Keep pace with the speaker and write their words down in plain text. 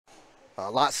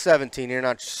Lot 17 here,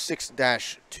 not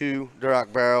 6-2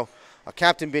 Duroc barrel.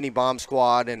 Captain Benny Bomb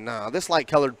Squad, and this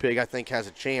light-colored pig I think has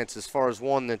a chance as far as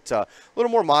one that's a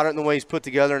little more moderate in the way he's put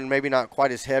together and maybe not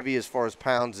quite as heavy as far as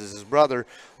pounds as his brother,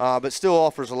 but still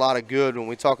offers a lot of good when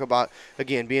we talk about,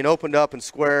 again, being opened up and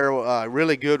square,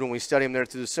 really good when we study him there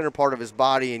through the center part of his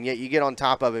body, and yet you get on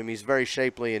top of him, he's very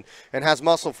shapely and has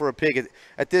muscle for a pig.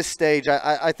 At this stage,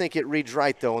 I think it reads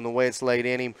right, though, in the way it's laid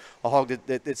in him. A hog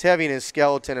that's heavy in his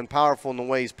skeleton and powerful in the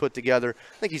way he's put together.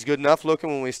 I think he's good enough looking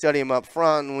when we study him up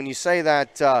front, and when you say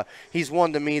that he's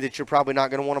one to me that you're probably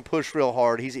not going to want to push real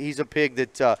hard. He's a pig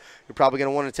that you're probably going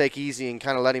to want to take easy and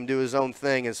kind of let him do his own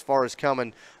thing as far as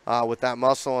coming with that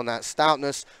muscle and that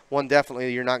stoutness. One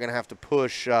definitely you're not going to have to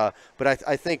push, but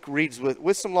I think reads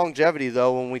with some longevity,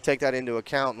 though, when we take that into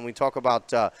account and we talk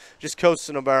about just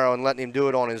coasting a barrow and letting him do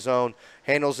it on his own.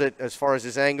 Handles it as far as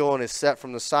his angle and is set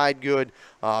from the side good.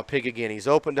 Pig, again, he's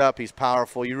opened up, he's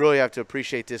powerful. You really have to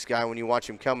appreciate this guy when you watch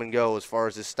him come and go as far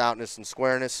as his stoutness and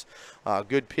squareness.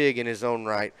 Good pig in his own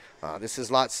right. This is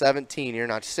lot 17 here,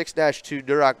 not 6-2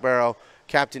 Duroc barrel,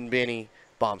 Captain Benny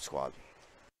Bomb Squad.